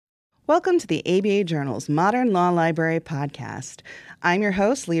Welcome to the ABA Journal's Modern Law Library podcast. I'm your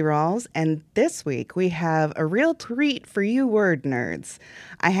host, Lee Rawls, and this week we have a real treat for you word nerds.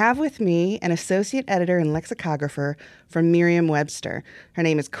 I have with me an associate editor and lexicographer from Merriam-Webster. Her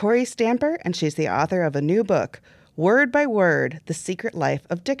name is Corey Stamper, and she's the author of a new book, Word by Word, The Secret Life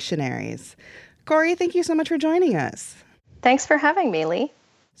of Dictionaries. Corey, thank you so much for joining us. Thanks for having me, Lee.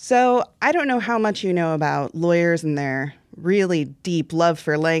 So I don't know how much you know about lawyers and their really deep love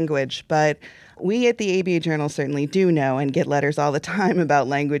for language, but we at the ABA Journal certainly do know and get letters all the time about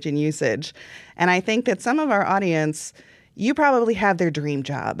language and usage. And I think that some of our audience, you probably have their dream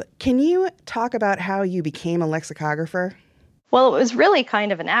job. Can you talk about how you became a lexicographer? Well, it was really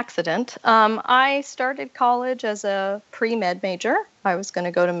kind of an accident. I started college as a pre-med major. I was going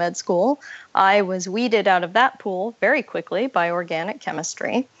to go to med school. I was weeded out of that pool very quickly by organic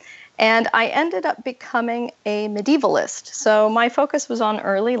chemistry. And I ended up becoming a medievalist. So my focus was on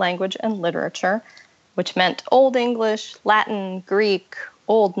early language and literature, which meant Old English, Latin, Greek,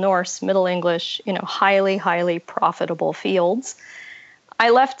 Old Norse, Middle English, highly, highly profitable fields.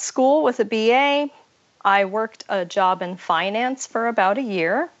 I left school with a BA. I worked a job in finance for about a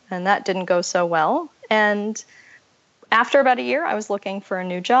year, and that didn't go so well. And after about a year, I was looking for a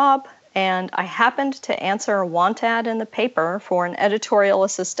new job, and I happened to answer a want ad in the paper for an editorial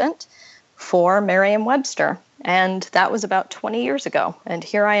assistant for Merriam-Webster. And that was about 20 years ago, and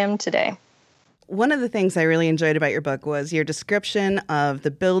here I am today. One of the things I really enjoyed about your book was your description of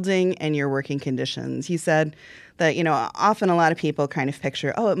the building and your working conditions. You said that, often a lot of people kind of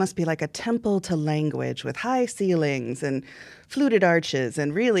picture, it must be like a temple to language with high ceilings and fluted arches.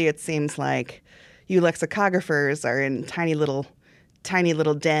 And really, it seems like you lexicographers are in tiny little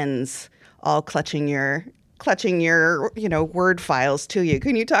dens, all clutching your word files to you.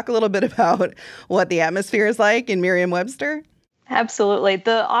 Can you talk a little bit about what the atmosphere is like in Merriam-Webster? Absolutely.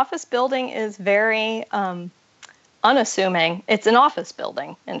 The office building is very unassuming. It's an office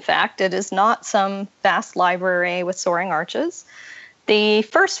building, in fact. It is not some vast library with soaring arches. The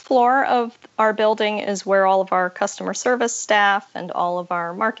first floor of our building is where all of our customer service staff and all of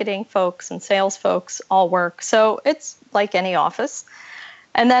our marketing folks and sales folks all work. So it's like any office.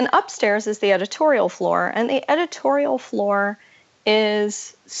 And then upstairs is the editorial floor. And the editorial floor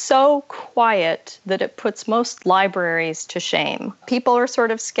is so quiet that it puts most libraries to shame. People are sort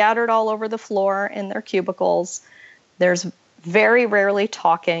of scattered all over the floor in their cubicles. There's very rarely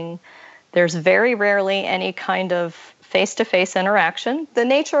talking. There's very rarely any kind of face-to-face interaction. The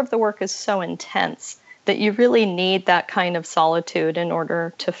nature of the work is so intense that you really need that kind of solitude in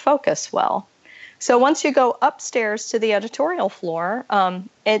order to focus well. So once you go upstairs to the editorial floor, I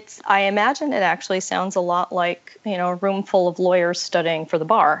imagine it actually sounds a lot like, a room full of lawyers studying for the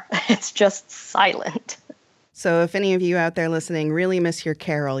bar. It's just silent. So if any of you out there listening really miss your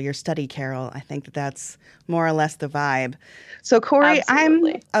carol, your study carol, I think that's more or less the vibe. So Corey,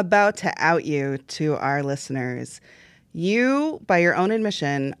 Absolutely. I'm about to out you to our listeners. You, by your own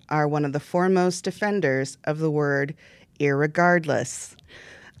admission, are one of the foremost defenders of the word irregardless.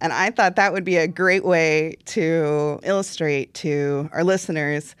 And I thought that would be a great way to illustrate to our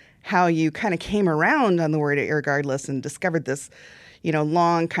listeners how you kind of came around on the word irregardless and discovered this,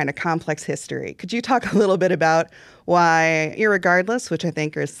 long kind of complex history. Could you talk a little bit about why irregardless, which I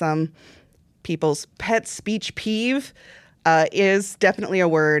think is some people's pet speech peeve, is definitely a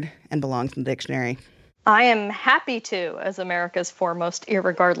word and belongs in the dictionary? I am happy to, as America's foremost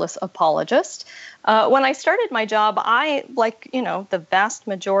irregardless apologist. When I started my job, I, the vast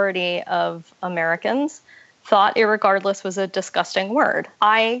majority of Americans, thought irregardless was a disgusting word.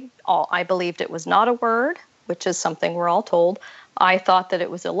 I believed it was not a word, which is something we're all told. I thought that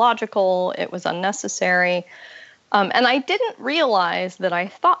it was illogical, it was unnecessary. And I didn't realize that I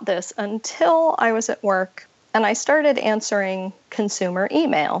thought this until I was at work and I started answering consumer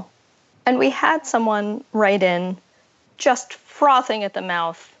email. And we had someone write in just frothing at the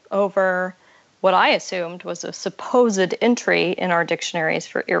mouth over what I assumed was a supposed entry in our dictionaries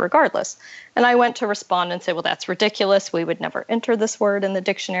for irregardless. And I went to respond and say, well, that's ridiculous. We would never enter this word in the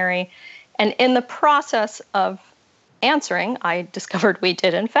dictionary. And in the process of answering, I discovered we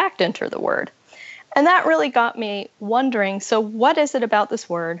did, in fact, enter the word. And that really got me wondering, so what is it about this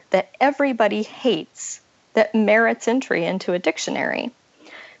word that everybody hates that merits entry into a dictionary?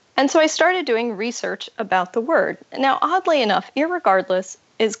 And so I started doing research about the word. Now, oddly enough, irregardless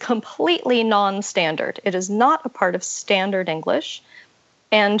is completely non-standard. It is not a part of standard English.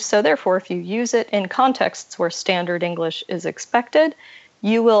 And so therefore, if you use it in contexts where standard English is expected,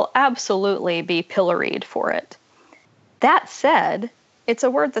 you will absolutely be pilloried for it. That said, it's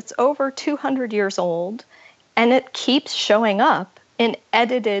a word that's over 200 years old, and it keeps showing up in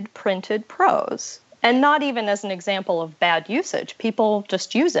edited printed prose, and not even as an example of bad usage. People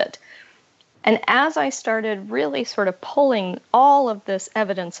just use it. And as I started really sort of pulling all of this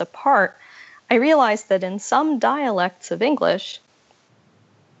evidence apart, I realized that in some dialects of English,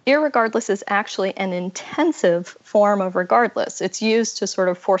 irregardless is actually an intensive form of regardless. It's used to sort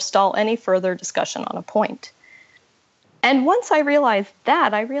of forestall any further discussion on a point. And once I realized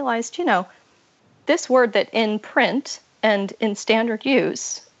that, I realized, this word that in print and in standard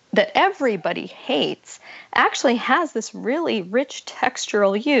use that everybody hates actually has this really rich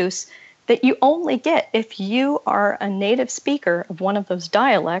textural use that you only get if you are a native speaker of one of those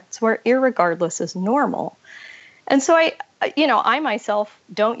dialects where irregardless is normal. And so I myself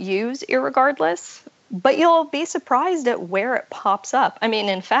don't use irregardless, but you'll be surprised at where it pops up. I mean,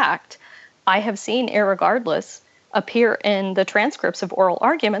 in fact, I have seen irregardless appear in the transcripts of oral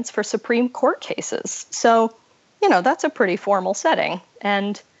arguments for Supreme Court cases. So, that's a pretty formal setting,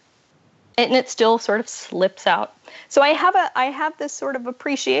 and it still sort of slips out. So I have this sort of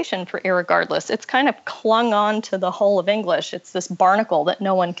appreciation for irregardless. It's kind of clung on to the whole of English. It's this barnacle that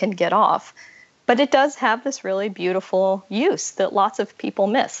no one can get off. But it does have this really beautiful use that lots of people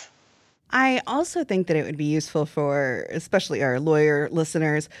miss. I also think that it would be useful for, especially our lawyer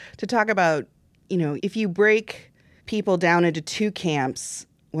listeners, to talk about, if you break people down into two camps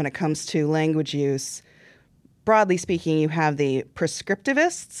when it comes to language use. Broadly speaking, you have the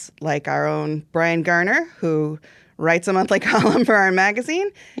prescriptivists, like our own Brian Garner, who writes a monthly column for our magazine,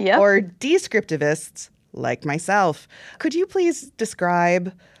 or descriptivists, like myself. Could you please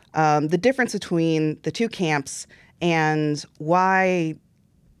describe the difference between the two camps and why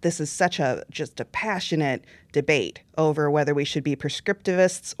this is such just a passionate debate over whether we should be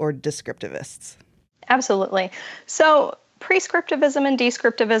prescriptivists or descriptivists? Absolutely. So prescriptivism and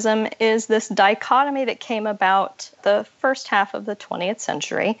descriptivism is this dichotomy that came about the first half of the 20th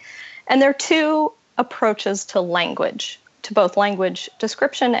century. And there are two approaches to language, to both language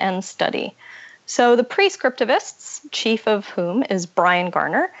description and study. So the prescriptivists, chief of whom is Brian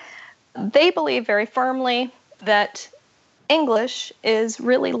Garner, they believe very firmly that English is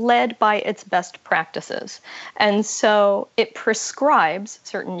really led by its best practices. And so it prescribes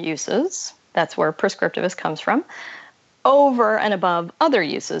certain uses, that's where prescriptivist comes from, over and above other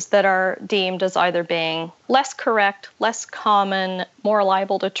uses that are deemed as either being less correct, less common, more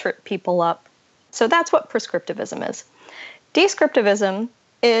liable to trip people up. So that's what prescriptivism is. Descriptivism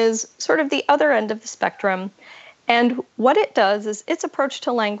is sort of the other end of the spectrum. And what it does is its approach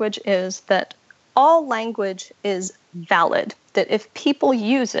to language is that all language is valid, that if people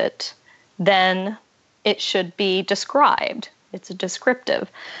use it, then it should be described. It's a descriptive.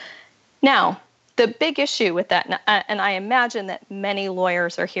 Now, the big issue with that, and I imagine that many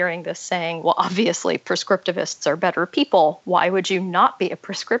lawyers are hearing this saying, well, obviously prescriptivists are better people. Why would you not be a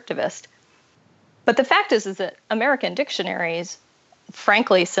prescriptivist? But the fact is that American dictionaries,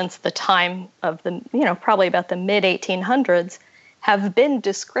 frankly, since the time of probably about the mid-1800s, have been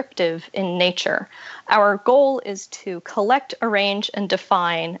descriptive in nature. Our goal is to collect, arrange, and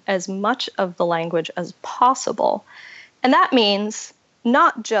define as much of the language as possible. And that means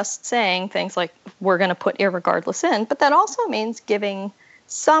not just saying things like, we're going to put irregardless in, but that also means giving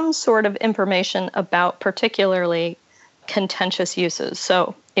some sort of information about particularly contentious uses.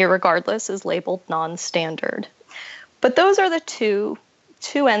 So irregardless is labeled non-standard. But those are the two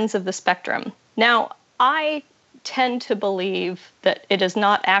ends of the spectrum. Now, I tend to believe that it is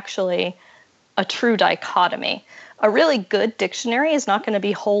not actually a true dichotomy. A really good dictionary is not going to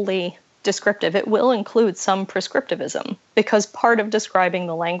be wholly descriptive. It will include some prescriptivism because part of describing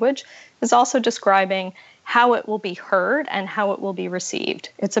the language is also describing how it will be heard and how it will be received.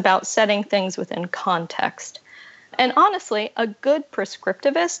 It's about setting things within context. And honestly, a good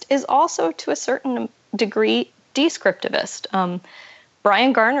prescriptivist is also to a certain degree descriptivist.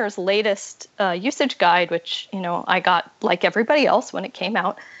 Brian Garner's latest usage guide, which I got like everybody else when it came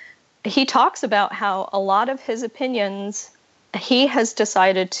out, he talks about how a lot of his opinions he has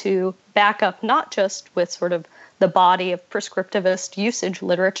decided to back up not just with sort of the body of prescriptivist usage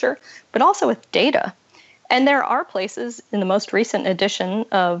literature, but also with data. And there are places in the most recent edition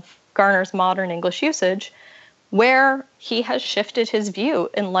of Garner's Modern English Usage where he has shifted his view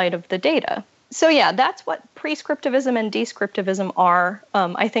in light of the data. So yeah, that's what prescriptivism and descriptivism are.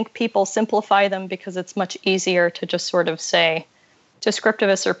 I think people simplify them because it's much easier to just sort of say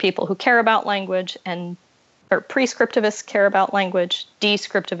descriptivists are people who care about language or prescriptivists care about language,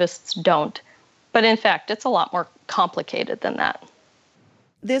 descriptivists don't. But in fact, it's a lot more complicated than that.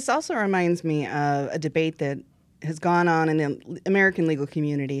 This also reminds me of a debate that has gone on in the American legal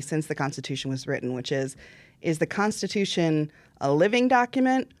community since the Constitution was written, which is is the Constitution a living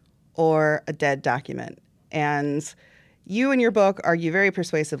document or a dead document? And you in your book argue very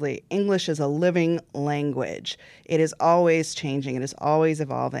persuasively, English is a living language. It is always changing. It is always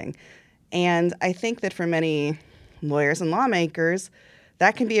evolving. And I think that for many lawyers and lawmakers,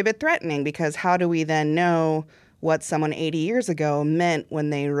 that can be a bit threatening, because how do we then know what someone 80 years ago meant when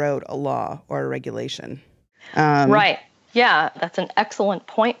they wrote a law or a regulation? Right. Yeah, that's an excellent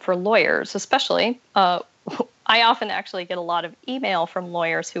point for lawyers, especially. I often actually get a lot of email from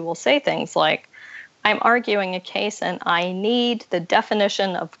lawyers who will say things like, I'm arguing a case and I need the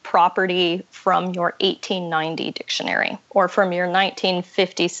definition of property from your 1890 dictionary or from your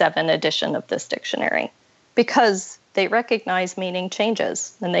 1957 edition of this dictionary, because they recognize meaning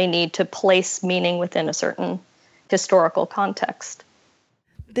changes and they need to place meaning within a certain historical context.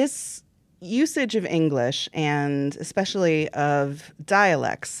 This usage of English, and especially of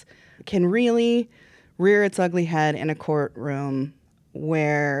dialects, can really rear its ugly head in a courtroom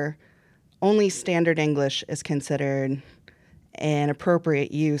where only standard English is considered an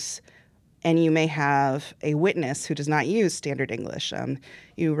appropriate use, and you may have a witness who does not use standard English.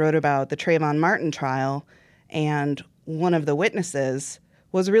 You wrote about the Trayvon Martin trial, and one of the witnesses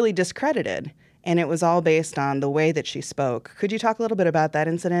was really discredited, and it was all based on the way that she spoke. Could you talk a little bit about that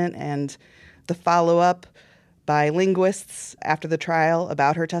incident and the follow-up by linguists after the trial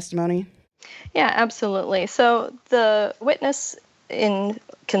about her testimony? Yeah, absolutely. So the witness in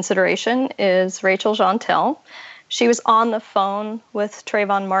consideration is Rachel Jeantel. She was on the phone with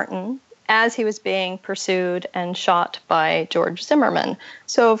Trayvon Martin as he was being pursued and shot by George Zimmerman.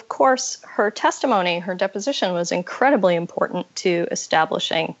 So, of course, her testimony, her deposition, was incredibly important to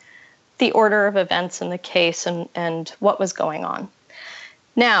establishing the order of events in the case and what was going on.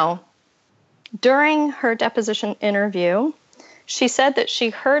 Now, during her deposition interview, she said that she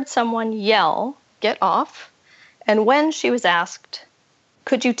heard someone yell, "Get off." And when she was asked,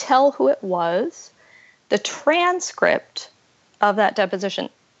 could you tell who it was, the transcript of that deposition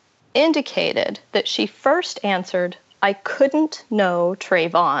indicated that she first answered, "I couldn't know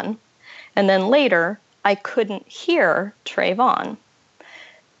Trayvon," and then later, "I couldn't hear Trayvon."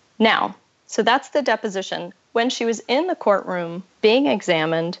 Now, so that's the deposition. When she was in the courtroom being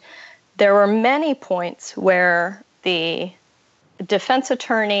examined, there were many points where the defense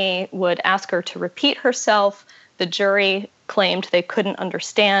attorney would ask her to repeat herself. The jury claimed they couldn't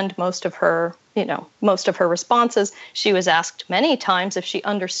understand most of her responses. She was asked many times if she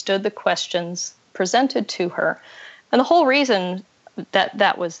understood the questions presented to her. And the whole reason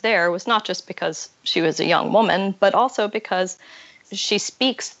that was there was not just because she was a young woman, but also because she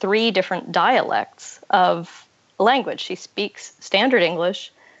speaks 3 different dialects of language. She speaks Standard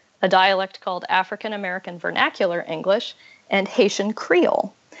English, a dialect called African American Vernacular English, and Haitian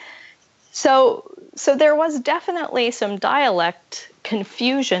Creole. So there was definitely some dialect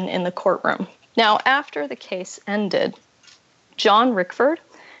confusion in the courtroom. Now, after the case ended, John Rickford,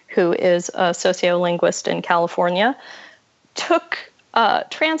 who is a sociolinguist in California, took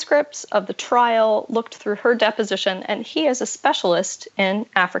transcripts of the trial, looked through her deposition, and he is a specialist in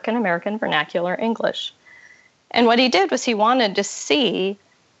African American Vernacular English. And what he did was he wanted to see,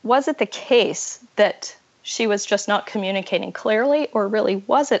 was it the case that she was just not communicating clearly, or really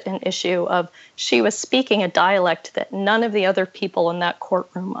was it an issue of she was speaking a dialect that none of the other people in that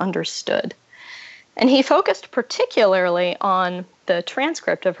courtroom understood? And he focused particularly on the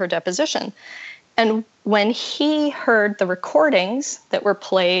transcript of her deposition. And when he heard the recordings that were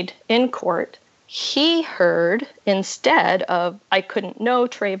played in court, he heard, instead of "I couldn't know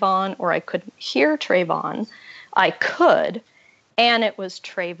Trayvon" or "I couldn't hear Trayvon," "I could," and it was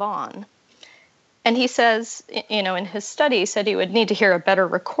Trayvon. And he says, in his study, he said he would need to hear a better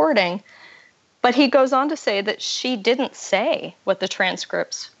recording. But he goes on to say that she didn't say what the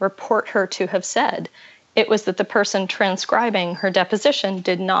transcripts report her to have said. It was that the person transcribing her deposition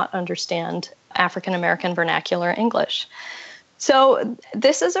did not understand African American Vernacular English. So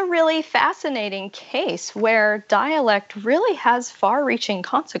this is a really fascinating case where dialect really has far-reaching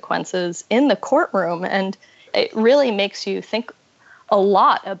consequences in the courtroom. And it really makes you think a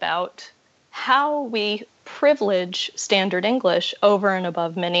lot about how we privilege Standard English over and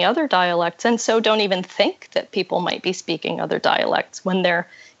above many other dialects, and so don't even think that people might be speaking other dialects when they're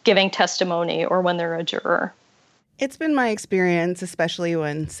giving testimony or when they're a juror. It's been my experience, especially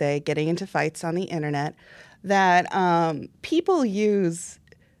when, say, getting into fights on the internet, that people use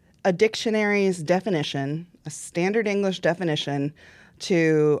a dictionary's definition, a Standard English definition,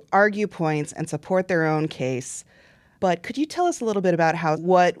 to argue points and support their own case. But could you tell us a little bit about how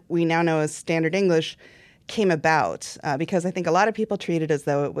what we now know as Standard English came about? Because I think a lot of people treat it as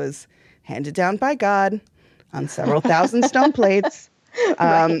though it was handed down by God on several thousand stone plates.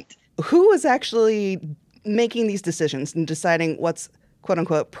 Right. Who was actually making these decisions and deciding what's quote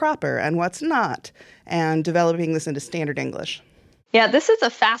unquote proper and what's not, and developing this into standard English? Yeah, this is a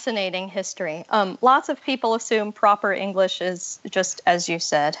fascinating history. Lots of people assume proper English is just, as you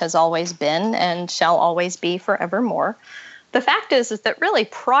said, has always been and shall always be forevermore. The fact is that really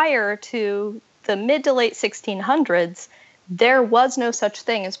prior to the mid to late 1600s, there was no such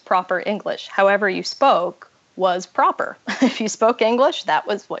thing as proper English. However you spoke was proper. If you spoke English, that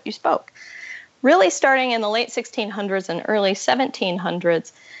was what you spoke. Really starting in the late 1600s and early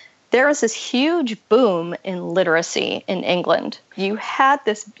 1700s, there was this huge boom in literacy in England. You had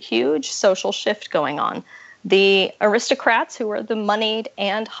this huge social shift going on. The aristocrats, who were the moneyed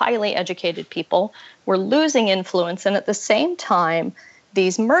and highly educated people, were losing influence. And at the same time,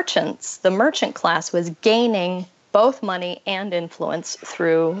 these merchants, the merchant class, was gaining both money and influence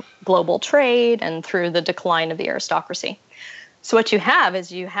through global trade and through the decline of the aristocracy. So what you have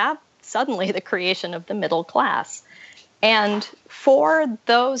is suddenly the creation of the middle class. And for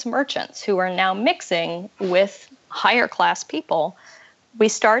those merchants who are now mixing with higher class people, we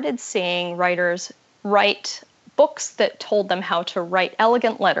started seeing writers write books that told them how to write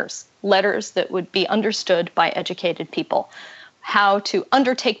elegant letters that would be understood by educated people, how to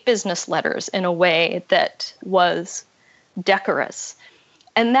undertake business letters in a way that was decorous.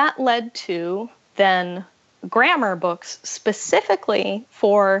 And that led to then grammar books specifically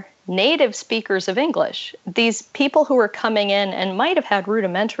for native speakers of English. These people who were coming in and might have had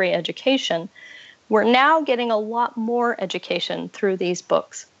rudimentary education were now getting a lot more education through these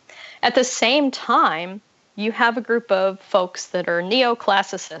books. At the same time, you have a group of folks that are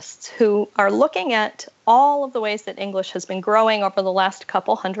neoclassicists who are looking at all of the ways that English has been growing over the last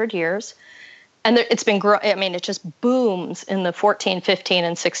couple hundred years. And it's been it just booms in the 14, 15,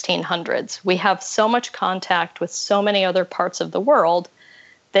 and 1600s. We have so much contact with so many other parts of the world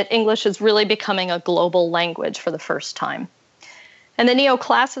that English is really becoming a global language for the first time. And the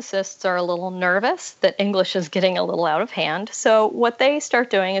neoclassicists are a little nervous that English is getting a little out of hand. So what they start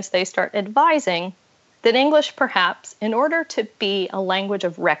doing is they start advising that English, perhaps, in order to be a language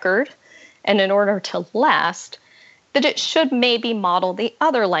of record and in order to last, that it should maybe model the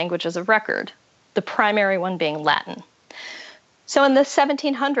other languages of record, the primary one being Latin. So in the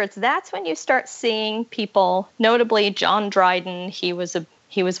 1700s, that's when you start seeing people, notably John Dryden. He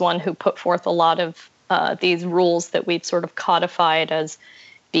was one who put forth a lot of these rules that we've sort of codified as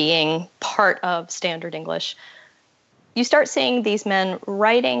being part of standard English. You start seeing these men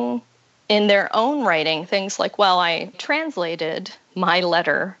writing in their own writing things like, well, I translated my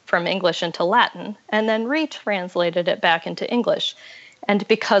letter from English into Latin and then retranslated it back into English. And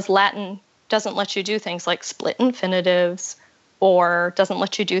because Latin doesn't let you do things like split infinitives or doesn't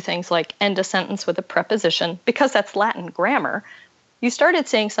let you do things like end a sentence with a preposition, because that's Latin grammar, you started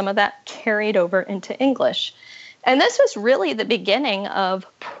seeing some of that carried over into English. And this was really the beginning of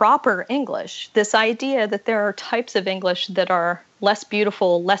proper English, this idea that there are types of English that are less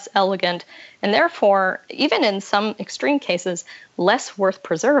beautiful, less elegant, and therefore, even in some extreme cases, less worth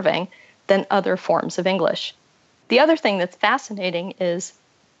preserving than other forms of English. The other thing that's fascinating is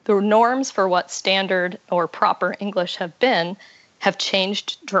the norms for what standard or proper English have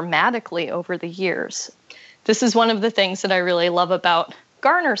changed dramatically over the years. This is one of the things that I really love about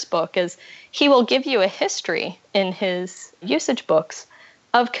Garner's book is he will give you a history in his usage books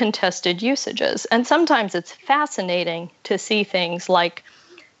of contested usages. And sometimes it's fascinating to see things like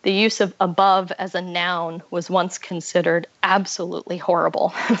the use of above as a noun was once considered absolutely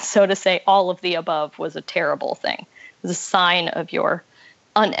horrible. So to say all of the above was a terrible thing. It was a sign of your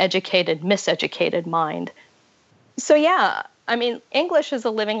uneducated, miseducated mind. So yeah, I mean, English is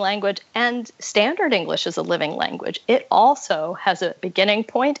a living language and standard English is a living language. It also has a beginning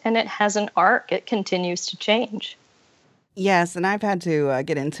point and it has an arc. It continues to change. Yes, and I've had to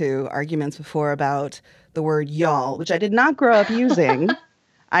get into arguments before about the word y'all, which I did not grow up using.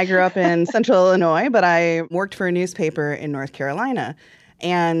 I grew up in Central Illinois, but I worked for a newspaper in North Carolina.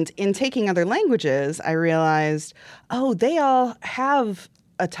 And in taking other languages, I realized, oh, they all have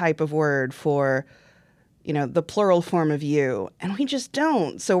a type of word for, the plural form of you, and we just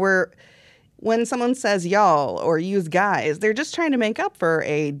don't. So when someone says y'all or use guys, they're just trying to make up for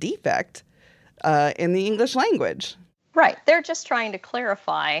a defect in the English language. Right. They're just trying to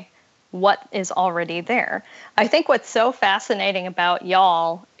clarify what is already there. I think what's so fascinating about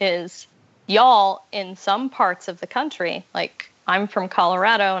y'all is y'all in some parts of the country, like I'm from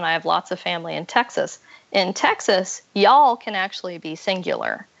Colorado and I have lots of family in Texas. In Texas, y'all can actually be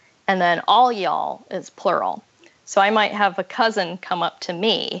singular, and then all y'all is plural. So I might have a cousin come up to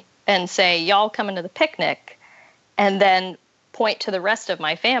me and say, y'all coming to the picnic, and then point to the rest of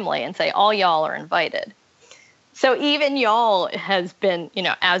my family and say, all y'all are invited. So even y'all has been,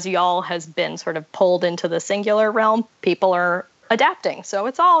 as y'all has been sort of pulled into the singular realm, people are adapting. So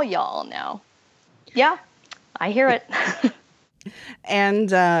it's all y'all now. Yeah, I hear it. And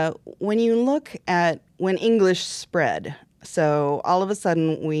when you look at when English spread, so all of a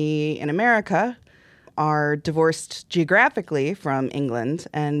sudden we in America are divorced geographically from England,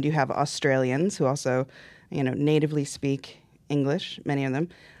 and you have Australians who also, natively speak English, many of them.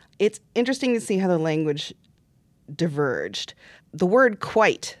 It's interesting to see how the language diverged. The word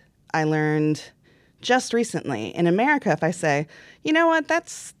quite, I learned just recently. In America, if I say, you know what, that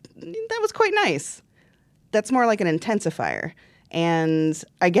was quite nice, that's more like an intensifier. And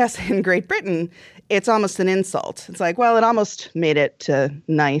I guess in Great Britain, it's almost an insult. It's like, well, it almost made it to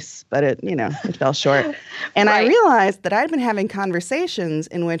nice, but it fell short. And right. I realized that I'd been having conversations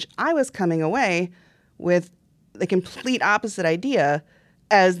in which I was coming away with the complete opposite idea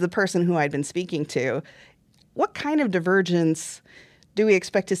as the person who I'd been speaking to. What kind of divergence do we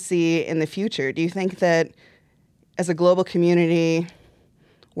expect to see in the future? Do you think that as a global community,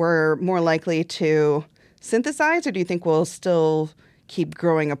 we're more likely to synthesize, or do you think we'll still keep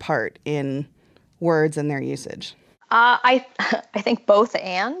growing apart in words and their usage? I think both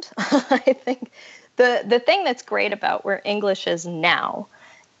and. I think the thing that's great about where English is now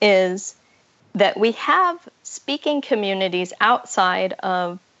is that we have speaking communities outside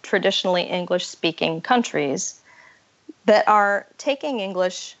of traditionally English-speaking countries that are taking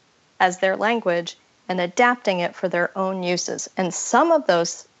English as their language and adapting it for their own uses. And some of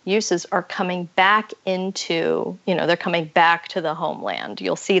those uses are coming back into, they're coming back to the homeland.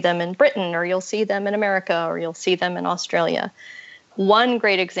 You'll see them in Britain, or you'll see them in America, or you'll see them in Australia. One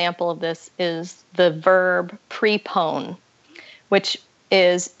great example of this is the verb prepone, which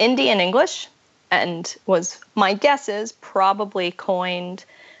is Indian English and was, my guess is, probably coined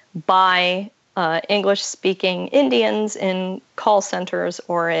by English-speaking Indians in call centers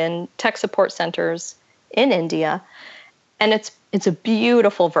or in tech support centers in India. And it's a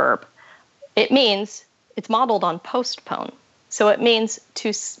beautiful verb. It means it's modeled on postpone. So it means to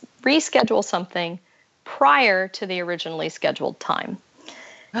reschedule something prior to the originally scheduled time.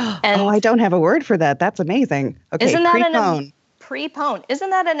 And I don't have a word for that. That's amazing. Okay, isn't that prepone. Prepone. Isn't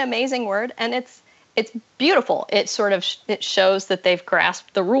that an amazing word? And it's beautiful. It sort of it shows that they've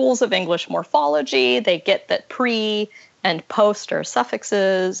grasped the rules of English morphology. They get that pre and post are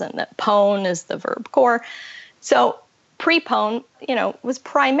suffixes, and that pone is the verb core. So prepone, was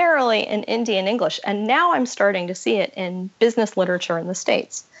primarily in Indian English, and now I'm starting to see it in business literature in the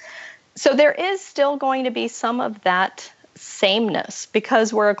States. So there is still going to be some of that sameness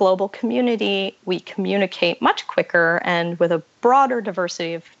because we're a global community. We communicate much quicker and with a broader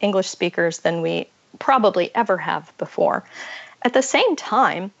diversity of English speakers than we probably ever have before. At the same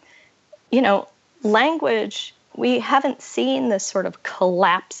time, language, we haven't seen this sort of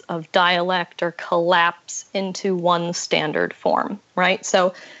collapse of dialect or collapse into one standard form, right?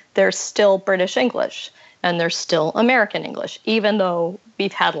 So there's still British English and there's still American English, even though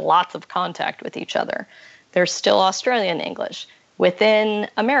we've had lots of contact with each other. There's still Australian English. Within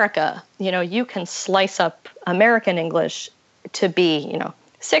America, you can slice up American English to be,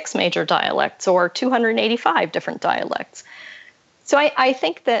 6 major dialects or 285 different dialects. So I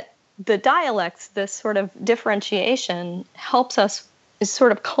think that the dialects, this sort of differentiation, helps us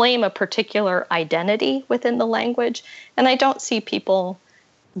sort of claim a particular identity within the language. And I don't see people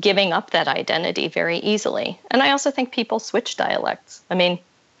giving up that identity very easily. And I also think people switch dialects. I mean,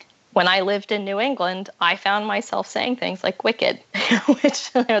 when I lived in New England, I found myself saying things like wicked,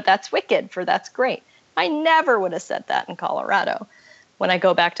 which that's wicked for that's great. I never would have said that in Colorado. When I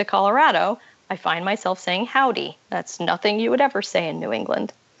go back to Colorado, I find myself saying howdy. That's nothing you would ever say in New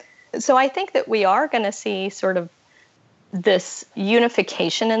England. So I think that we are going to see sort of this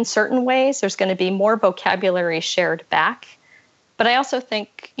unification in certain ways. There's going to be more vocabulary shared back. But I also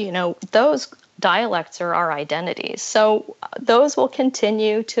think, those dialects are our identities. So those will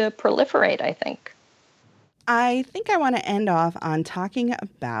continue to proliferate, I think. I think I want to end off on talking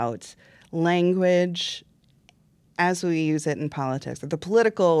about language as we use it in politics, or the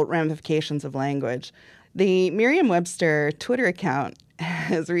political ramifications of language. The Merriam-Webster Twitter account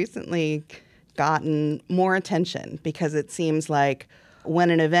has recently gotten more attention because it seems like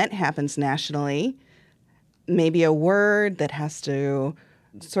when an event happens nationally, maybe a word that has to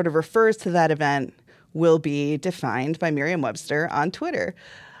sort of refers to that event will be defined by Merriam-Webster on Twitter.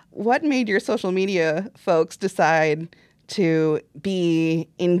 What made your social media folks decide to be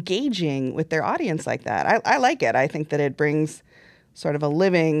engaging with their audience like that? I like it. I think that it brings sort of a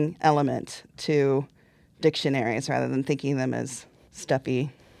living element to dictionaries rather than thinking of them as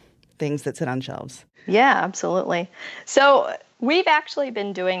stuffy things that sit on shelves. Yeah, absolutely. So we've actually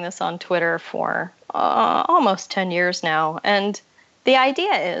been doing this on Twitter for almost 10 years now. And the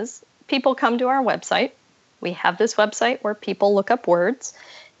idea is people come to our website. We have this website where people look up words.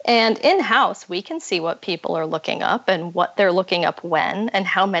 And in-house, we can see what people are looking up and what they're looking up when and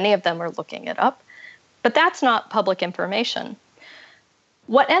how many of them are looking it up. But that's not public information.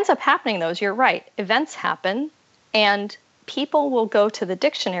 What ends up happening, though, is you're right. Events happen, and people will go to the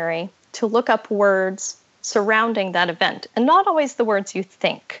dictionary to look up words surrounding that event, and not always the words you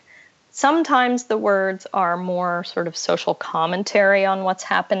think. Sometimes the words are more sort of social commentary on what's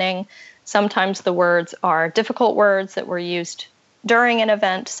happening. Sometimes the words are difficult words that were used during an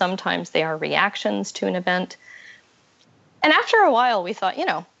event. Sometimes they are reactions to an event. And after a while, we thought,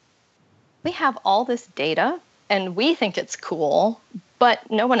 we have all this data and we think it's cool,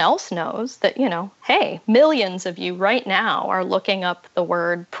 but no one else knows that, hey, millions of you right now are looking up the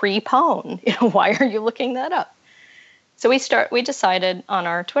word prepone. Why are you looking that up? So we decided on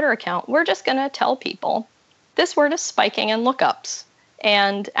our Twitter account, we're just going to tell people this word is spiking in lookups.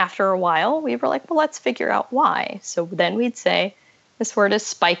 And after a while, we were like, well, let's figure out why. So then we'd say, this word is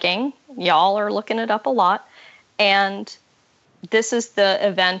spiking. Y'all are looking it up a lot. And this is the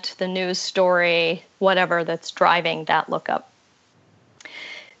event, the news story, whatever that's driving that lookup.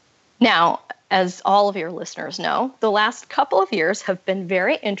 Now, as all of your listeners know, the last couple of years have been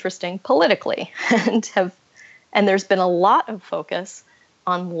very interesting politically and there's been a lot of focus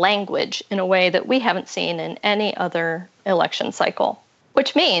on language in a way that we haven't seen in any other election cycle,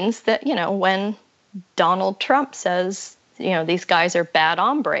 which means that, when Donald Trump says, these guys are bad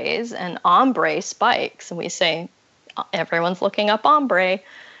hombres and hombre spikes, and we say everyone's looking up hombre,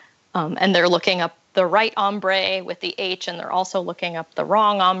 and they're looking up the right ombre with the H, and they're also looking up the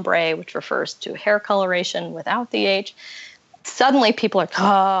wrong ombre, which refers to hair coloration without the H. Suddenly people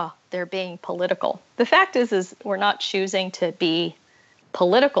are, they're being political. The fact is we're not choosing to be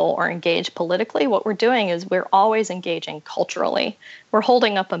political or engage politically. What we're doing is we're always engaging culturally. We're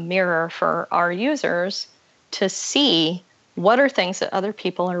holding up a mirror for our users to see what are things that other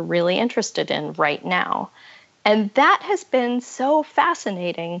people are really interested in right now. And that has been so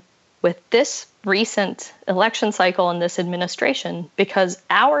fascinating with this recent election cycle and this administration, because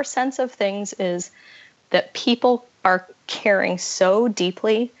our sense of things is that people are caring so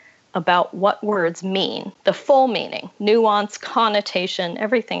deeply about what words mean, the full meaning, nuance, connotation,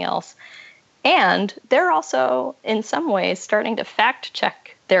 everything else. And they're also, in some ways, starting to fact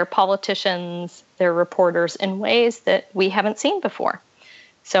check their politicians, their reporters in ways that we haven't seen before.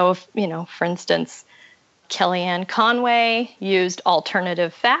 So, for instance, Kellyanne Conway used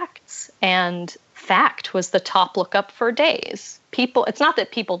alternative facts, and fact was the top lookup for days. It's not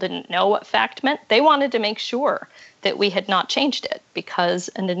that people didn't know what fact meant. They wanted to make sure that we had not changed it because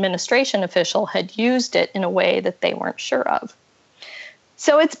an administration official had used it in a way that they weren't sure of.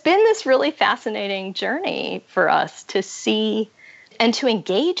 So it's been this really fascinating journey for us to see and to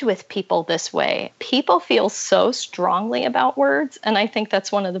engage with people this way. People feel so strongly about words, and I think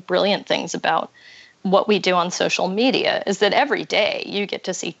that's one of the brilliant things about what we do on social media is that every day you get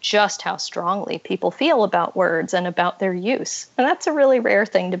to see just how strongly people feel about words and about their use. And that's a really rare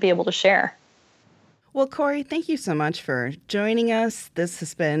thing to be able to share. Well, Corey, thank you so much for joining us. This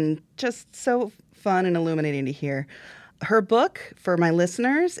has been just so fun and illuminating to hear. Her book, for my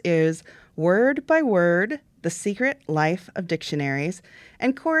listeners, is Word by Word, The Secret Life of Dictionaries.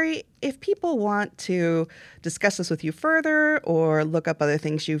 And Corey, if people want to discuss this with you further or look up other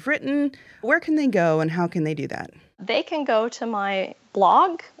things you've written, where can they go and how can they do that? They can go to my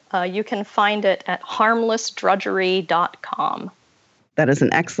blog. You can find it at harmlessdrudgery.com. That is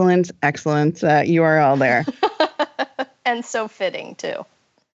an excellent URL there. And so fitting, too.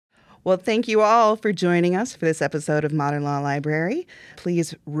 Well, thank you all for joining us for this episode of Modern Law Library.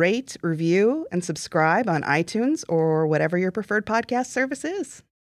 Please rate, review, and subscribe on iTunes or whatever your preferred podcast service is.